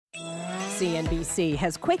CNBC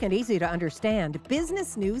has quick and easy to understand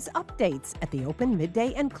business news updates at the open,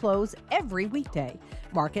 midday, and close every weekday.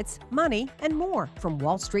 Markets, money, and more from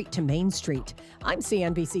Wall Street to Main Street. I'm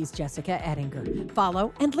CNBC's Jessica Ettinger.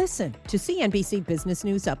 Follow and listen to CNBC Business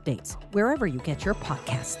News Updates wherever you get your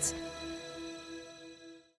podcasts.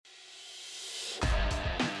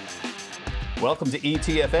 Welcome to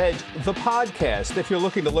ETF Edge, the podcast. If you're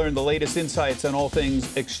looking to learn the latest insights on all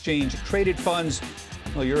things exchange-traded funds,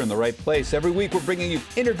 well, you're in the right place. Every week, we're bringing you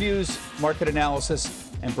interviews, market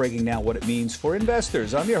analysis, and breaking down what it means for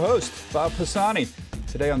investors. I'm your host, Bob Pisani.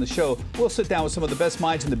 Today on the show, we'll sit down with some of the best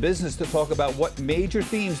minds in the business to talk about what major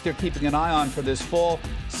themes they're keeping an eye on for this fall,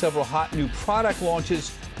 several hot new product launches,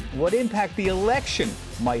 what impact the election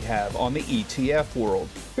might have on the ETF world.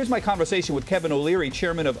 Here's my conversation with Kevin O'Leary,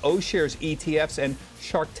 chairman of O-Shares ETFs and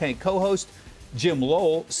Shark Tank co-host, Jim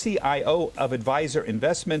Lowell, CIO of Advisor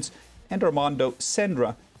Investments, and Armando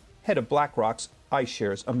Sendra, head of BlackRock's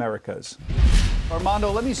iShares Americas.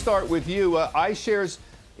 Armando, let me start with you. iShares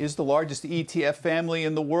is the largest ETF family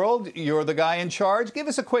in the world. You're the guy in charge. Give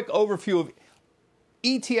us a quick overview of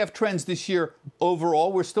ETF trends this year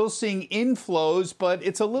overall. We're still seeing inflows, but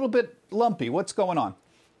it's a little bit lumpy. What's going on?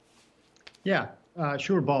 Yeah,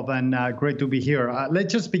 sure, Bob, and great to be here.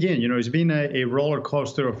 Let's just begin. It's been a roller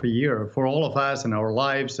coaster of a year for all of us in our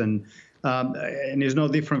lives, and it's no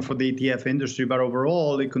different for the ETF industry, but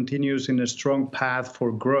overall, it continues in a strong path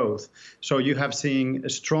for growth. So you have seen a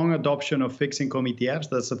strong adoption of fixed income ETFs.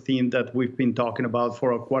 That's a theme that we've been talking about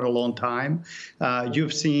for quite a long time.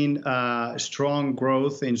 You've seen strong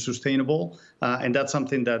growth in sustainable, and that's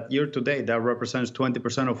something that year to date, that represents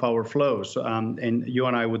 20% of our flows. And you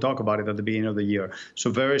and I will talk about it at the beginning of the year.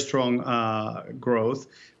 So very strong growth.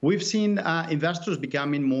 We've seen investors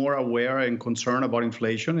becoming more aware and concerned about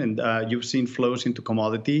inflation, and you've seen flows into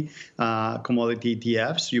commodity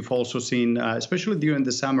ETFs. You've also seen, especially during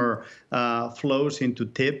the summer, flows into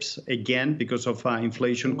tips, again, because of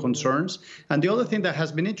inflation concerns. And the other thing that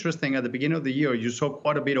has been interesting at the beginning of the year, you saw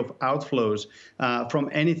quite a bit of outflows from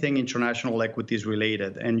anything international equities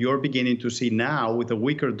related. And you're beginning to see now, with a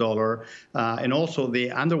weaker dollar and also the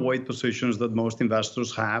underweight positions that most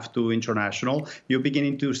investors have to international, you're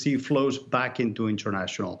beginning to see flows back into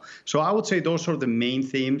international. So I would say those are the main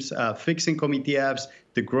themes: fixed income ETFs,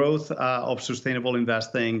 the growth of sustainable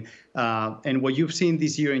investing, and what you've seen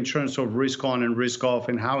this year in terms of risk on and risk off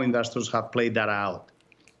and how investors have played that out.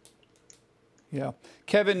 Yeah.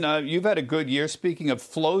 Kevin, you've had a good year. Speaking of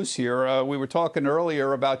flows here, we were talking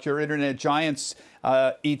earlier about your internet giants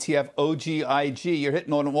ETF, OGIG. You're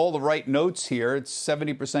hitting on all the right notes here. It's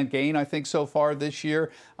 70% gain, I think, so far this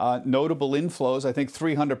year. Notable inflows, I think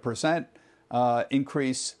 300%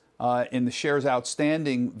 increase in the shares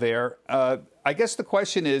outstanding there. I guess the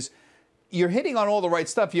question is, you're hitting on all the right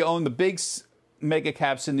stuff. You own the big mega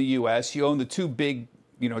caps in the U.S. You own the two big,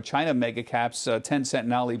 China mega caps, Tencent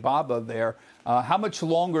and Alibaba there. How much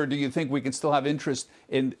longer do you think we can still have interest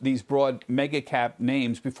in these broad mega cap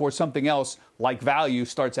names before something else like value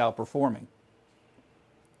starts outperforming?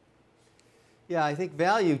 Yeah, I think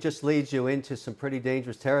value just leads you into some pretty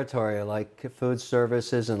dangerous territory, like food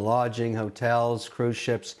services and lodging, hotels, cruise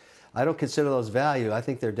ships. I don't consider those value. I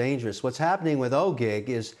think they're dangerous. What's happening with OGIG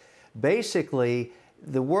is basically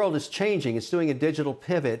the world is changing. It's doing a digital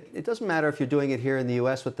pivot. It doesn't matter if you're doing it here in the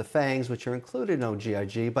U.S. with the FANGs, which are included in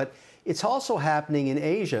OGIG, but it's also happening in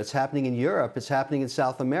Asia. It's happening in Europe. It's happening in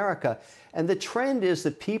South America. And the trend is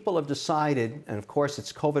that people have decided, and of course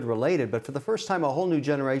it's COVID related, but for the first time, a whole new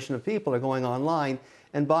generation of people are going online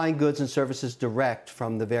and buying goods and services direct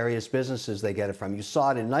from the various businesses they get it from. You saw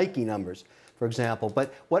it in Nike numbers, for example.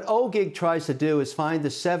 But what OGIG tries to do is find the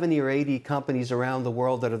 70 or 80 companies around the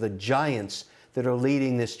world that are the giants that are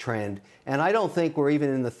leading this trend. And I don't think we're even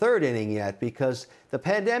in the third inning yet, because the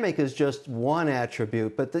pandemic is just one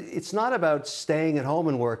attribute, but it's not about staying at home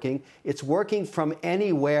and working. It's working from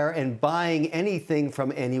anywhere and buying anything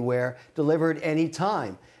from anywhere, delivered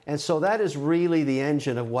anytime. And so that is really the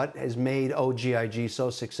engine of what has made OGIG so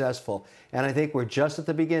successful. And I think we're just at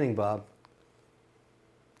the beginning, Bob.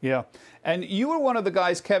 Yeah. And you were one of the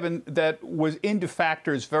guys, Kevin, that was into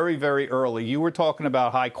factors very, very early. You were talking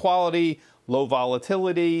about high quality, low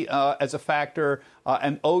volatility as a factor.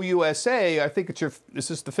 And OUSA, I think this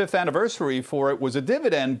is the 5th anniversary for it, was a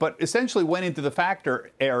dividend, but essentially went into the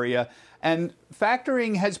factor area. And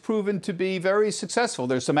factoring has proven to be very successful.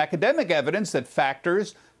 There's some academic evidence that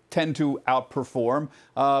factors tend to outperform,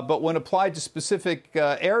 but when applied to specific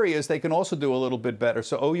areas, they can also do a little bit better.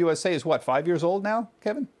 So OUSA is what, 5 years old now,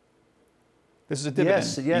 Kevin? This is a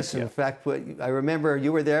dividend Yes. ETF. In fact, I remember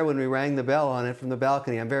you were there when we rang the bell on it from the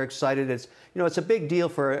balcony. I'm very excited. It's a big deal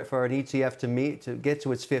for an ETF to get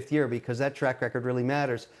to its 5th year, because that track record really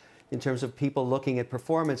matters in terms of people looking at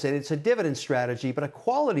performance. And it's a dividend strategy, but a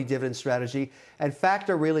quality dividend strategy. And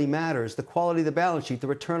factor really matters. The quality of the balance sheet, the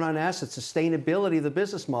return on assets, sustainability of the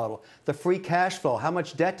business model, the free cash flow, how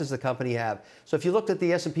much debt does the company have? So if you looked at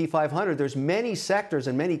the S&P 500, there's many sectors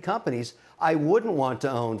and many companies I wouldn't want to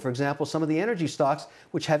own. For example, some of the energy stocks,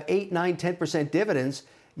 which have 8, 9, 10% dividends,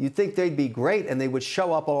 you'd think they'd be great and they would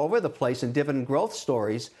show up all over the place in dividend growth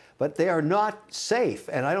stories, but they are not safe.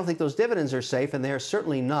 And I don't think those dividends are safe, and they are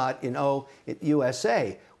certainly not in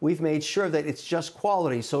USA. We've made sure that it's just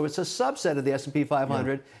quality. So it's a subset of the S&P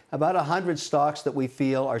 500, about 100 stocks that we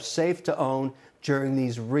feel are safe to own during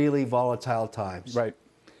these really volatile times. Right.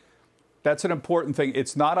 That's an important thing.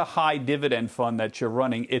 It's not a high dividend fund that you're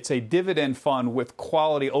running. It's a dividend fund with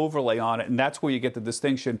quality overlay on it. And that's where you get the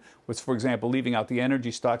distinction with, for example, leaving out the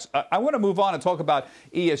energy stocks. I want to move on and talk about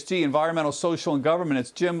ESG, environmental, social, and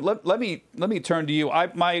governance. Jim, let me turn to you.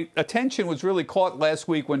 My attention was really caught last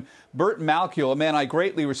week when Burton Malkiel, a man I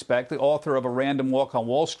greatly respect, the author of A Random Walk on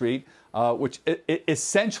Wall Street, which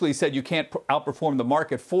essentially said you can't outperform the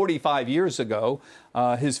market 45 years ago,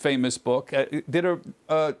 his famous book, did a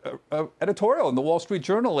editorial in the Wall Street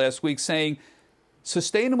Journal last week saying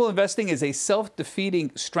sustainable investing is a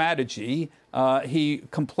self-defeating strategy. He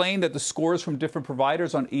complained that the scores from different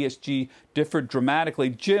providers on ESG differed dramatically.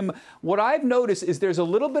 Jim, what I've noticed is there's a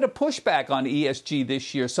little bit of pushback on ESG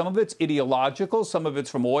this year. Some of it's ideological, some of it's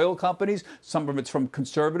from oil companies, some of it's from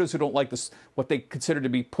conservatives who don't like this, what they consider to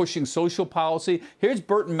be pushing social policy. Here's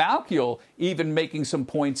Burton Malkiel even making some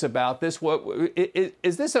points about this.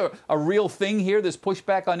 Is this a real thing here, this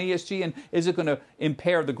pushback on ESG, and is it going to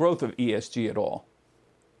impair the growth of ESG at all?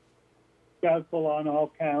 Successful on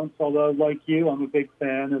all counts, although like you, I'm a big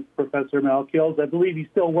fan of Professor Malkiel's. I believe he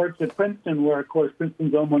still works at Princeton, where, of course,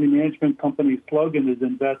 Princeton's own money management company's slogan is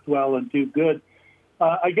invest well and do good.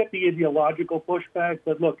 I get the ideological pushback,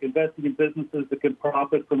 but look, investing in businesses that can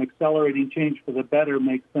profit from accelerating change for the better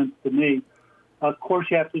makes sense to me. Of course,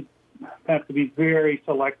 you have to be very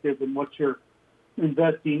selective in what you're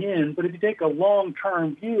investing in, but if you take a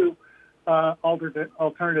long-term view,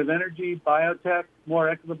 alternative energy, biotech, more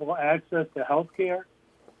equitable access to healthcare,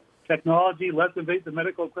 technology, less invasive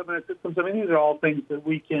medical equipment and systems. I mean, these are all things that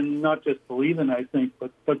we can not just believe in, I think,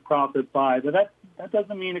 but profit by. But that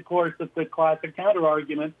doesn't mean, of course, that the classic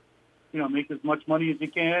counter-argument, make as much money as you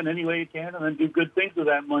can, any way you can, and then do good things with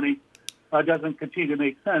that money, doesn't continue to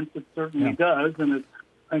make sense. It certainly does, and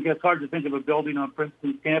I think it's hard to think of a building on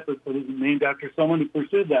Princeton's campus that isn't named after someone who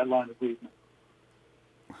pursued that line of reasoning.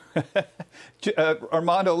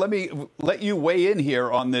 Armando, let me let you weigh in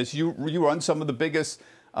here on this. You run some of the biggest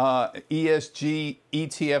ESG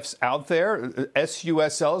ETFs out there.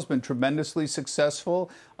 SUSL has been tremendously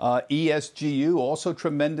successful. ESGU also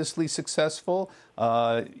tremendously successful.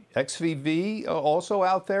 XVV also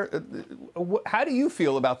out there. How do you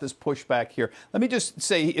feel about this pushback here? Let me just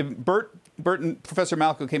say, if Professor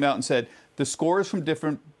Malkiel came out and said the scores from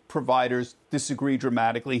different providers disagree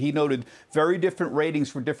dramatically. He noted very different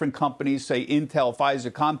ratings for different companies, say Intel,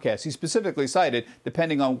 Pfizer, Comcast. He specifically cited,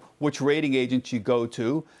 depending on which rating agent you go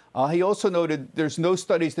to. He also noted there's no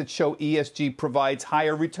studies that show ESG provides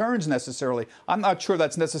higher returns necessarily. I'm not sure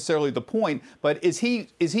that's necessarily the point, but is he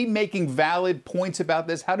making valid points about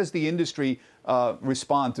this? How does the industry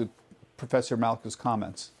respond to Professor Malkiel's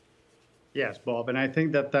comments? Yes, Bob, and I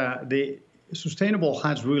think that the sustainable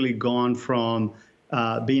has really gone from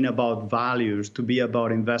being about values to be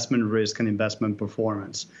about investment risk and investment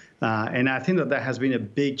performance. And I think that has been a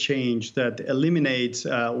big change that eliminates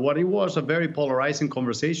what it was a very polarizing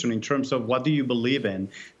conversation in terms of what do you believe in.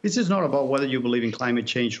 This is not about whether you believe in climate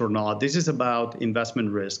change or not. This is about investment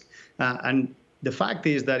risk. And the fact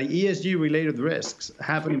is that ESG-related risks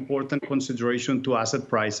have an important consideration to asset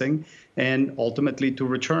pricing and ultimately to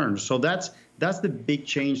returns. So that's the big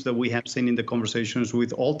change that we have seen in the conversations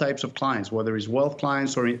with all types of clients, whether it's wealth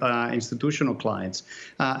clients or institutional clients.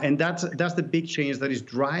 And that's the big change that is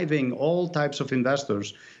driving all types of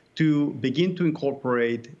investors to begin to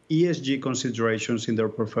incorporate ESG considerations in their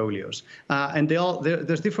portfolios. And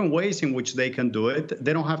there's different ways in which they can do it.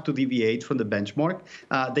 They don't have to deviate from the benchmark.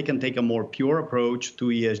 They can take a more pure approach to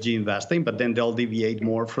ESG investing, but then they'll deviate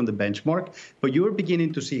more from the benchmark. But you're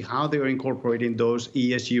beginning to see how they're incorporating those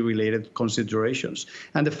ESG-related considerations.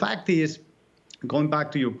 And the fact is, going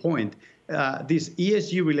back to your point, these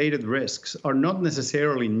ESG-related risks are not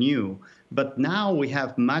necessarily new. But now we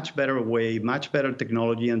have much better way, much better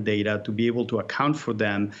technology and data to be able to account for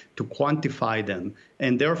them, to quantify them,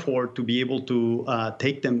 and therefore to be able to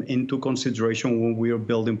take them into consideration when we are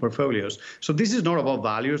building portfolios. So this is not about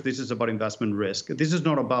values. This is about investment risk. This is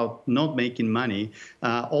not about not making money.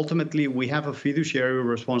 Ultimately, we have a fiduciary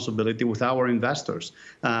responsibility with our investors.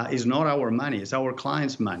 It's not our money. It's our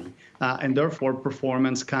clients' money. And therefore,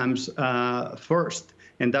 performance comes first.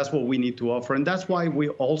 And that's what we need to offer. And that's why we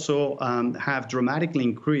also have dramatically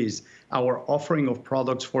increased our offering of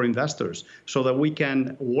products for investors so that we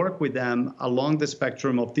can work with them along the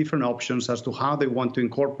spectrum of different options as to how they want to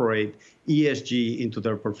incorporate ESG into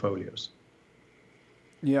their portfolios.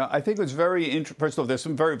 Yeah, I think it's very interesting. First of all, there's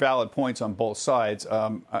some very valid points on both sides.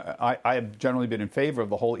 I have generally been in favor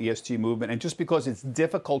of the whole ESG movement. And just because it's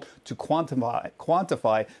difficult to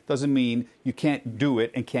quantify doesn't mean you can't do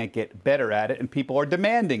it and can't get better at it. And people are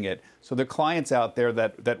demanding it. So there are clients out there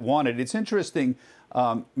that want it. It's interesting.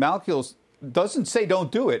 Malkiel doesn't say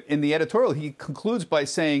don't do it. In the editorial, he concludes by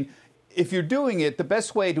saying, if you're doing it, the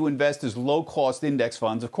best way to invest is low-cost index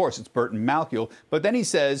funds. Of course, it's Burton Malkiel. But then he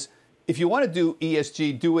says, if you want to do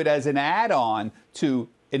ESG, do it as an add-on to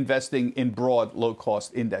investing in broad,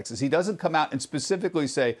 low-cost indexes. He doesn't come out and specifically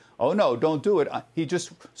say, oh, no, don't do it. He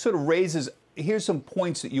just sort of raises, here's some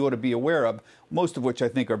points that you ought to be aware of, most of which I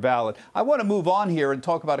think are valid. I want to move on here and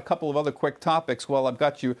talk about a couple of other quick topics while I've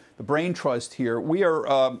got you, the brain trust here. We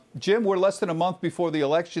are, Jim, we're less than a month before the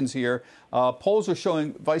elections here. Polls are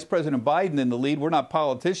showing Vice President Biden in the lead. We're not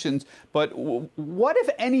politicians, but what, if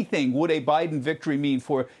anything, would a Biden victory mean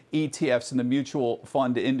for ETFs in the mutual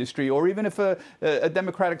fund industry, or even if a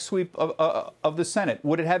Democratic sweep of the Senate?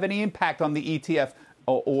 Would it have any impact on the ETF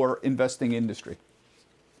or investing industry?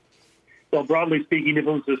 Well, broadly speaking, if it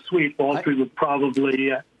was a sweep, Wall Street would probably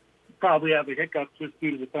have a hiccup just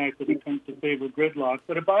due to the fact that it tends to favor gridlock.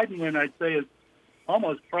 But a Biden win, I'd say, is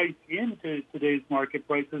almost priced into today's market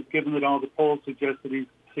prices, given that all the polls suggest that he's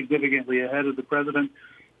significantly ahead of the president.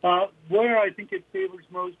 Where I think it favors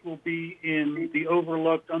most will be in the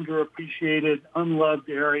overlooked, underappreciated, unloved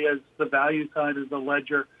areas, the value side of the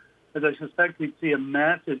ledger, as I suspect we'd see a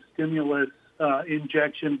massive stimulus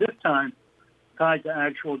injection this time tied to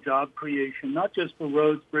actual job creation, not just for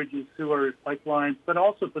roads, bridges, sewers, pipelines, but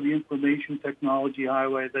also for the information technology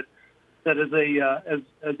highway that as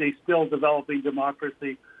a still developing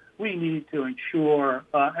democracy, we need to ensure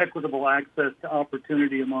equitable access to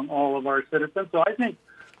opportunity among all of our citizens. So I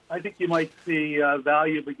think you might see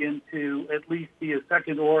value begin to at least be a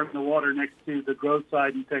second oar in the water next to the growth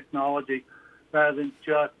side and technology, rather than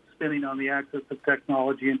just spinning on the axis of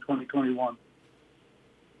technology in 2021.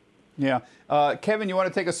 Yeah. Kevin, you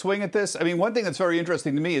want to take a swing at this? I mean, one thing that's very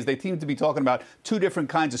interesting to me is they seem to be talking about two different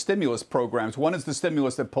kinds of stimulus programs. One is the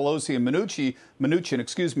stimulus that Pelosi and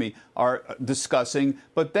Mnuchin, are discussing.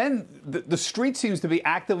 But then the street seems to be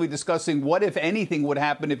actively discussing what, if anything, would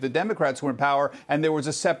happen if the Democrats were in power and there was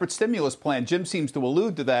a separate stimulus plan. Jim seems to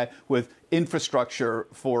allude to that with infrastructure,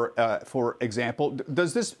 for example.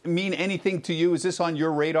 Does this mean anything to you? Is this on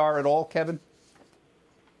your radar at all, Kevin?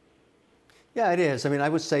 Yeah, it is. I mean, I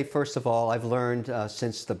would say, first of all, I've learned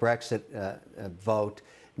since the Brexit vote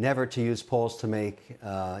never to use polls to make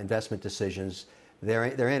investment decisions. They're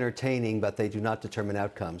entertaining, but they do not determine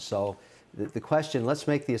outcomes. So the question, let's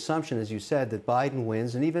make the assumption, as you said, that Biden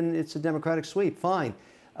wins, and even it's a Democratic sweep, fine.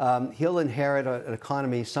 He'll inherit an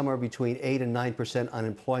economy somewhere between 8 and 9%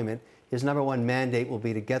 unemployment. His number one mandate will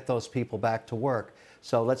be to get those people back to work.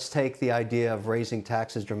 So let's take the idea of raising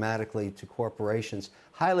taxes dramatically to corporations.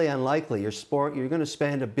 Highly unlikely. You're going to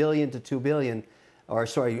spend $1 billion to $2 billion, or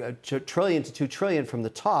sorry, $1 trillion to $2 trillion from the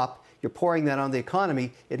top. You're pouring that on the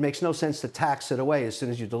economy. It makes no sense to tax it away as soon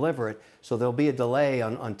as you deliver it. So there'll be a delay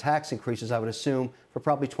on tax increases, I would assume, for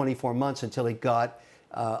probably 24 months until he got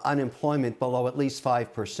unemployment below at least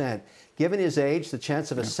 5%. Given his age, the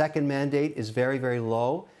chance of a second mandate is very, very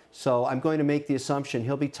low. So I'm going to make the assumption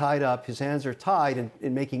he'll be tied up, his hands are tied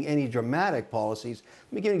in making any dramatic policies.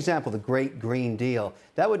 Let me give you an example, the Great Green Deal.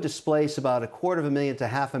 That would displace about 250,000 to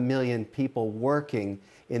 500,000 people working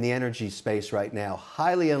in the energy space right now.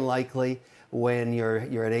 Highly unlikely when you're at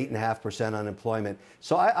 8.5% unemployment.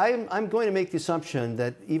 So I'm going to make the assumption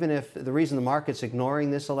that even if the reason the market's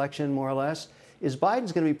ignoring this election, more or less, is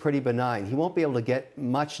Biden's going to be pretty benign. He won't be able to get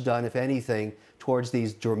much done, if anything, towards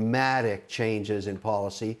these dramatic changes in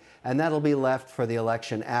policy, and that'll be left for the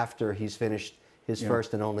election after he's finished his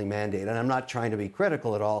first and only mandate. And I'm not trying to be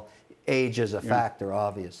critical at all. Age is a factor,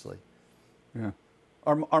 obviously. Yeah.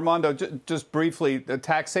 Armando, just briefly, the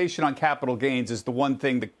taxation on capital gains is the one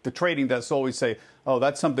thing the trading desks always say, oh,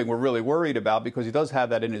 that's something we're really worried about, because he does have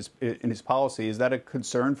that in his policy. Is that a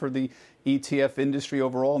concern for the ETF industry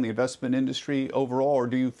overall and the investment industry overall, or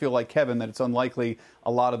do you feel like Kevin that it's unlikely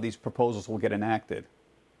a lot of these proposals will get enacted?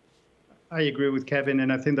 I agree with Kevin,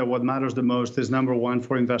 and I think that what matters the most is, number one,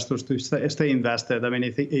 for investors to stay invested. I mean,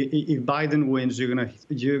 if Biden wins,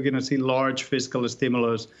 you're gonna see large fiscal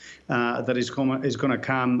stimulus that is gonna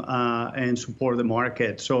come and support the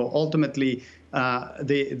market. So ultimately,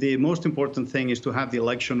 the most important thing is to have the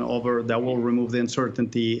election over. That will remove the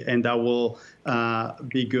uncertainty, and that will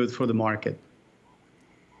be good for the market.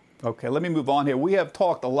 Okay, let me move on here. We have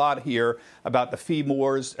talked a lot here about the fee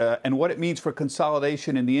wars and what it means for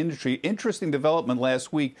consolidation in the industry. Interesting development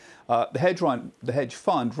last week. The hedge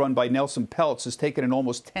fund run by Nelson Peltz has taken an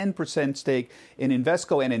almost 10% stake in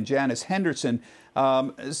Invesco and in Janus Henderson,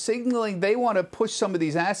 signaling they want to push some of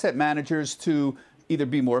these asset managers to either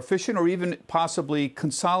be more efficient or even possibly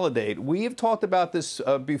consolidate. We have talked about this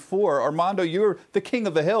before. Armando, you're the king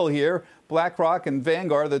of the hill here. BlackRock and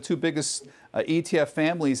Vanguard are the two biggest ETF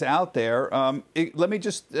families out there. Let me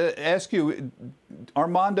just ask you,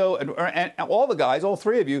 Armando, and all the guys, all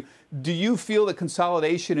three of you, do you feel that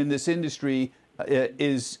consolidation in this industry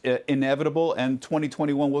is inevitable, and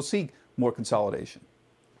 2021 will see more consolidation?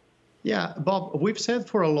 Yeah, Bob, we've said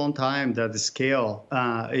for a long time that the scale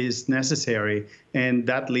is necessary, and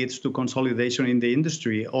that leads to consolidation in the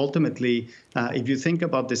industry. Ultimately, if you think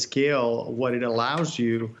about the scale, what it allows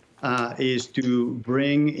you is to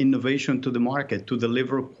bring innovation to the market, to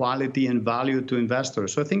deliver quality and value to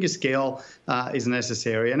investors. So I think scale is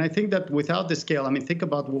necessary. And I think that without the scale, I mean, think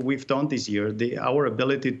about what we've done this year, our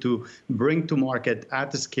ability to bring to market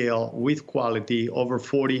at the scale with quality over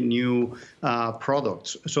 40 new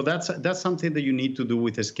products. So that's something that you need to do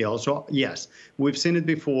with the scale. So yes, we've seen it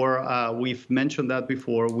before. We've mentioned that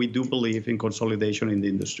before. We do believe in consolidation in the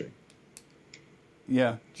industry.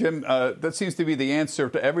 Yeah, Jim, that seems to be the answer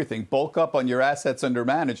to everything. Bulk up on your assets under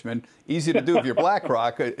management. Easy to do if you're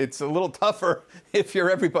BlackRock. It's a little tougher if you're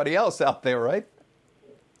everybody else out there, right?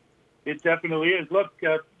 It definitely is. Look,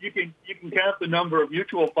 you can count the number of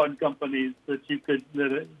mutual fund companies that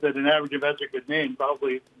an average investor could name.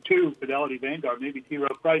 Probably two: Fidelity, Vanguard, maybe T. Rowe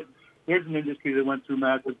Price. There's an industry that went through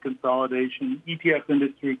massive consolidation. ETF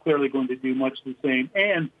industry clearly going to do much the same.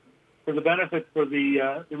 And for the benefit for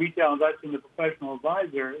the retail investor and the professional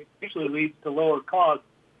advisor, it usually leads to lower costs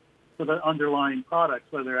for the underlying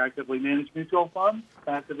products, whether actively managed mutual funds,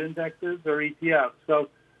 passive indexes, or ETFs. So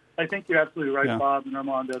I think you're absolutely right, Bob and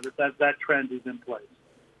Armando, that trend is in place.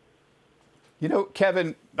 You know,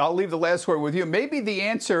 Kevin, I'll leave the last word with you. Maybe the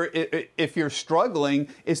answer, if you're struggling,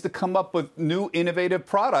 is to come up with new innovative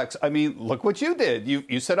products. I mean, look what you did.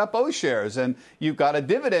 You set up O-Shares, and you've got a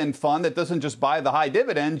dividend fund that doesn't just buy the high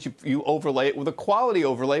dividends. You overlay it with a quality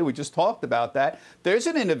overlay. We just talked about that. There's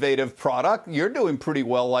an innovative product. You're doing pretty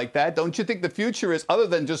well like that. Don't you think the future is, other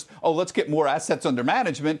than just, oh, let's get more assets under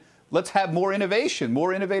management, let's have more innovation,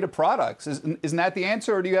 more innovative products? Isn't that the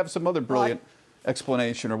answer, or do you have some other brilliant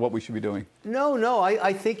explanation or what we should be doing? No,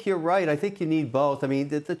 I think you're right. I think you need both. I mean,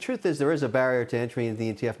 the truth is there is a barrier to entry into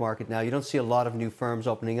the ETF market now. You don't see a lot of new firms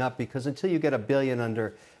opening up because until you get $1 billion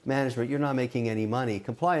under management, you're not making any money.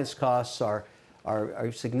 Compliance costs are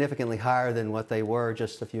significantly higher than what they were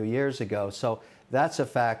just a few years ago. So that's a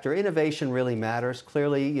factor. Innovation really matters.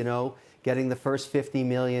 Clearly, you know, getting the first 50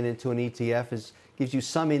 million into an ETF gives you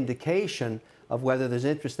some indication of whether there's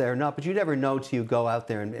interest there or not, but you never know till you go out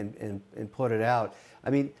there and put it out. I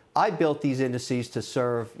mean, I built these indices to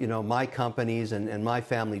serve, you know, my companies and my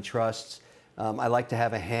family trusts. I like to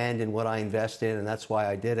have a hand in what I invest in, and that's why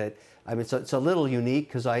I did it. I mean, it's a little unique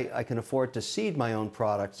because I can afford to seed my own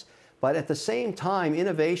products. But at the same time,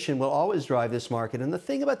 innovation will always drive this market. And the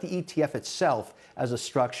thing about the ETF itself as a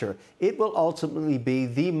structure, it will ultimately be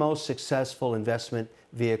the most successful investment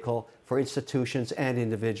vehicle for institutions and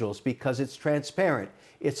individuals because it's transparent,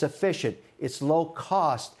 it's efficient, it's low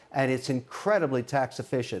cost, and it's incredibly tax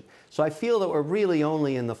efficient. So I feel that we're really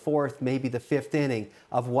only in the fourth, maybe the fifth inning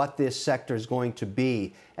of what this sector is going to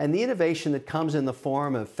be. And the innovation that comes in the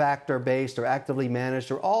form of factor-based or actively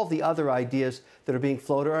managed or all the other ideas that are being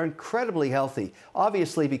floated are incredibly healthy.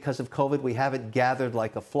 Obviously, because of COVID, we haven't gathered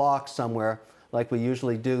like a flock somewhere like we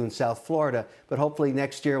usually do in South Florida, but hopefully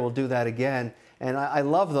next year we'll do that again. And I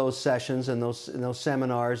love those sessions and those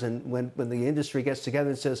seminars and when the industry gets together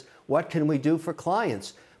and says, what can we do for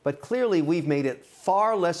clients? But clearly, we've made it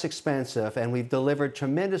far less expensive, and we've delivered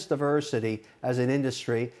tremendous diversity as an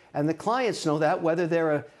industry. And the clients know that, whether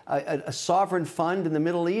they're a sovereign fund in the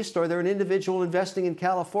Middle East or they're an individual investing in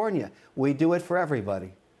California. We do it for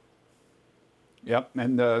everybody. Yep,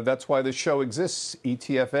 and that's why the show exists,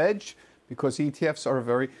 ETF Edge, because ETFs are a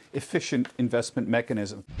very efficient investment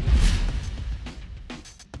mechanism.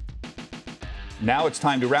 Now it's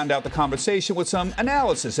time to round out the conversation with some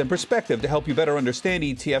analysis and perspective to help you better understand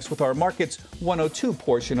ETFs with our Markets 102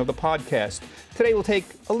 portion of the podcast. Today we'll take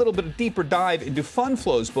a little bit of deeper dive into fund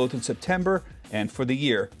flows both in September and for the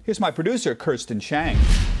year. Here's my producer, Kirsten Chang.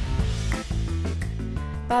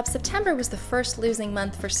 Bob, September was the first losing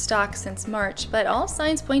month for stocks since March, but all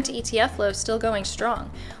signs point to ETF flows still going strong.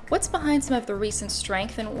 What's behind some of the recent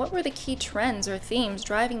strength, and what were the key trends or themes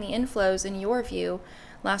driving the inflows, in your view,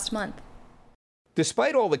 last month?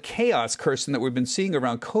 Despite all the chaos, Kirsten, that we've been seeing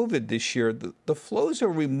around COVID this year, the flows are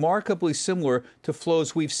remarkably similar to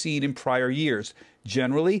flows we've seen in prior years.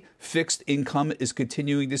 Generally, fixed income is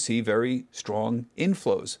continuing to see very strong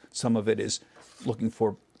inflows. Some of it is looking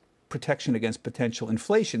for protection against potential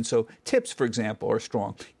inflation. So TIPS, for example, are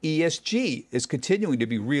strong. ESG is continuing to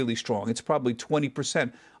be really strong. It's probably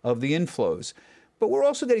 20% of the inflows. But we're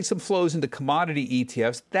also getting some flows into commodity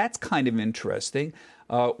ETFs. That's kind of interesting.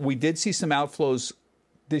 We did see some outflows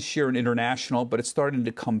this year in international, but it's starting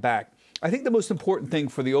to come back. I think the most important thing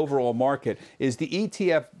for the overall market is the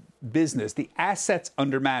ETF business, the assets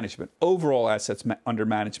under management, overall assets under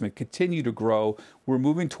management continue to grow. We're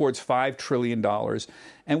moving towards $5 trillion.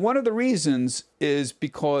 And one of the reasons is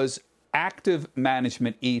because active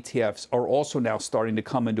management ETFs are also now starting to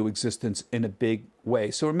come into existence in a big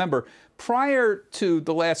way. So remember, prior to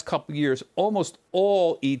the last couple of years, almost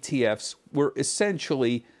all ETFs were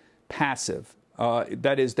essentially passive.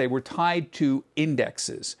 That is, they were tied to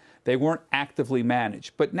indexes. They weren't actively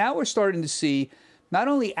managed. But now we're starting to see not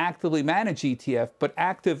only actively managed ETF, but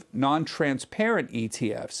active non-transparent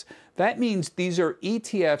ETFs. That means these are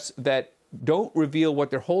ETFs that don't reveal what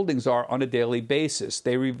their holdings are on a daily basis.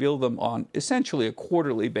 They reveal them on essentially a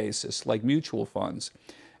quarterly basis, like mutual funds.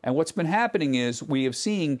 And what's been happening is we have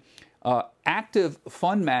seen active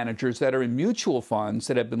fund managers that are in mutual funds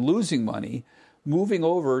that have been losing money moving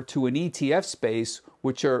over to an ETF space,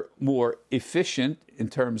 which are more efficient in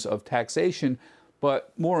terms of taxation,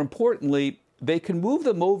 but more importantly, they can move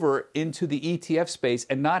them over into the ETF space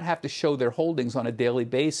and not have to show their holdings on a daily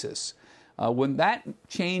basis. When that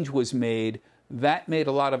change was made, that made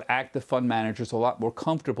a lot of active fund managers a lot more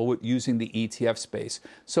comfortable with using the ETF space.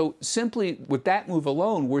 So simply with that move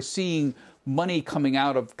alone, we're seeing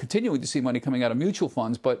continuing to see money coming out of mutual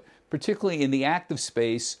funds, but particularly in the active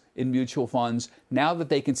space in mutual funds, now that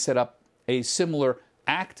they can set up a similar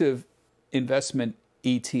active investment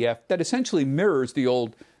ETF that essentially mirrors the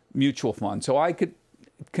old mutual fund. So I could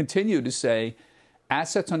continue to say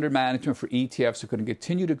assets under management for ETFs are going to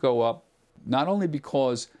continue to go up, not only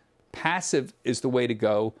because passive is the way to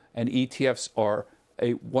go and ETFs are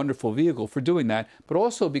a wonderful vehicle for doing that, but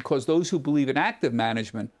also because those who believe in active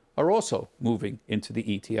management are also moving into the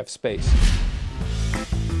ETF space.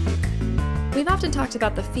 We've often talked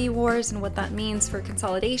about the fee wars and what that means for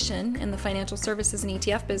consolidation in the financial services and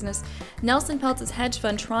ETF business. Nelson Peltz's hedge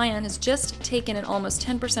fund Trian has just taken an almost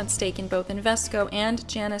 10% stake in both Invesco and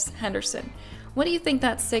Janus Henderson. What do you think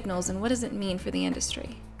that signals, and what does it mean for the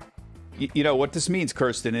industry? You know, what this means,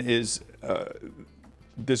 Kirsten, is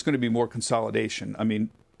there's going to be more consolidation. I mean,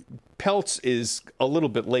 Peltz is a little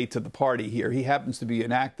bit late to the party here. He happens to be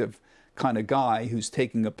an active kind of guy who's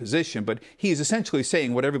taking a position, but he's essentially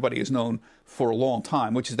saying what everybody has known for a long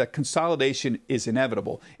time, which is that consolidation is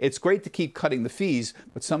inevitable. It's great to keep cutting the fees,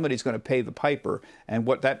 but somebody's going to pay the piper. And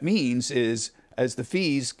what that means is as the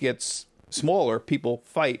fees get smaller, people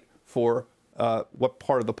fight for what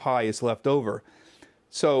part of the pie is left over.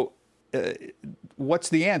 So what's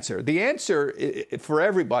the answer? The answer for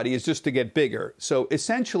everybody is just to get bigger. So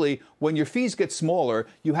essentially, when your fees get smaller,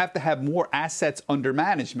 you have to have more assets under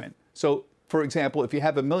management. So, for example, if you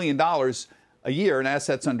have $1 million a year in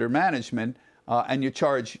assets under management and you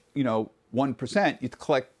charge, 1%, you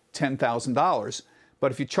collect $10,000.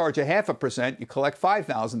 But if you charge 0.5%, you collect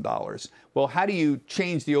 $5,000. Well, how do you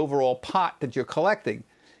change the overall pot that you're collecting?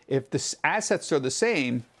 If the assets are the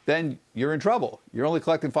same, then you're in trouble. You're only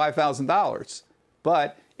collecting $5,000.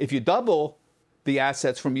 But if you double the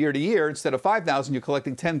assets from year to year, instead of $5,000, you're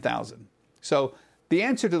collecting $10,000. So the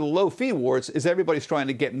answer to the low fee wars is everybody's trying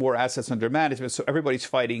to get more assets under management, so everybody's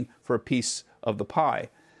fighting for a piece of the pie.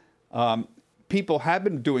 People have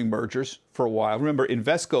been doing mergers for a while. Remember,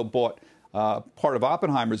 Invesco bought part of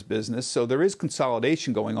Oppenheimer's business. So there is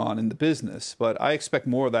consolidation going on in the business, but I expect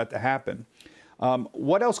more of that to happen.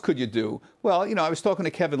 What else could you do? Well, I was talking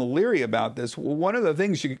to Kevin O'Leary about this. One of the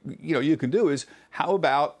things you can do is, how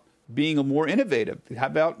about being more innovative? How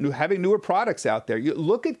about having newer products out there? You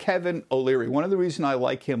look at Kevin O'Leary. One of the reasons I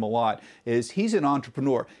like him a lot is he's an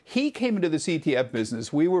entrepreneur. He came into this ETF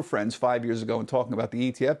business. We were friends 5 years ago and talking about the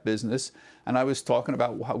ETF business, and I was talking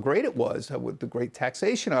about how great it was, with the great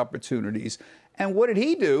taxation opportunities. And what did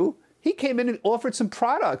he do? He came in and offered some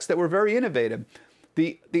products that were very innovative.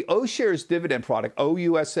 The O-Shares dividend product,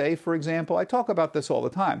 OUSA, for example, I talk about this all the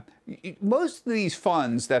time. Most of these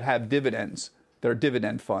funds that have dividends, they're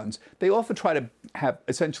dividend funds, they often try to have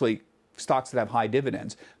essentially stocks that have high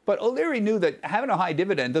dividends. But O'Leary knew that having a high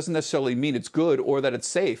dividend doesn't necessarily mean it's good or that it's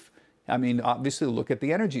safe. I mean, obviously, look at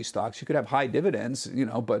the energy stocks. You could have high dividends,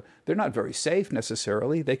 but they're not very safe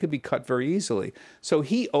necessarily. They could be cut very easily. So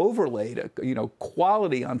he overlaid,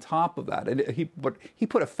 quality on top of that. And he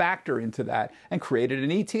put a factor into that and created an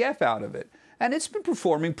ETF out of it. And it's been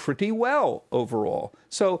performing pretty well overall.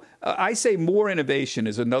 So I say more innovation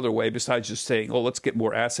is another way besides just saying, let's get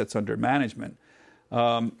more assets under management.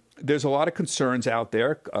 There's a lot of concerns out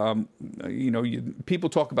there. People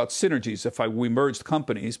talk about synergies if we merged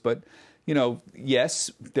companies, but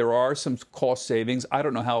yes, there are some cost savings. I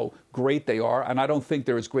don't know how great they are, and I don't think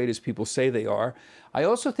they're as great as people say they are. I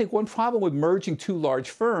also think one problem with merging two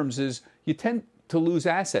large firms is you tend to lose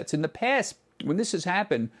assets. In the past, when this has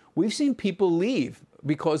happened, we've seen people leave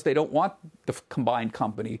because they don't want the combined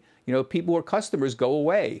company. People who are customers go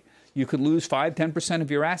away. You could lose 5-10%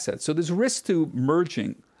 of your assets. So there's risk to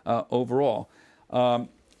merging overall.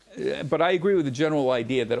 But I agree with the general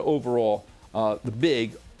idea that overall the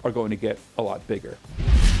big are going to get a lot bigger.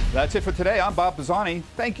 That's it for today. I'm Bob Pisani.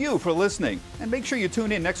 Thank you for listening. And make sure you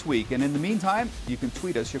tune in next week. And in the meantime, you can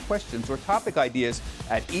tweet us your questions or topic ideas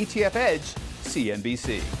at ETF Edge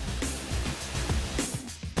CNBC.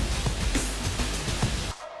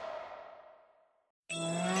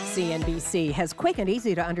 CNBC has quick and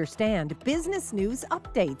easy to understand business news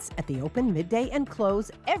updates at the open, midday, and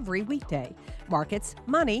close every weekday. Markets,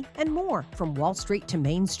 money, and more from Wall Street to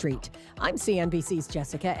Main Street. I'm CNBC's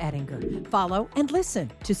Jessica Ettinger. Follow and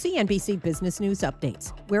listen to CNBC Business News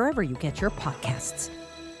Updates wherever you get your podcasts.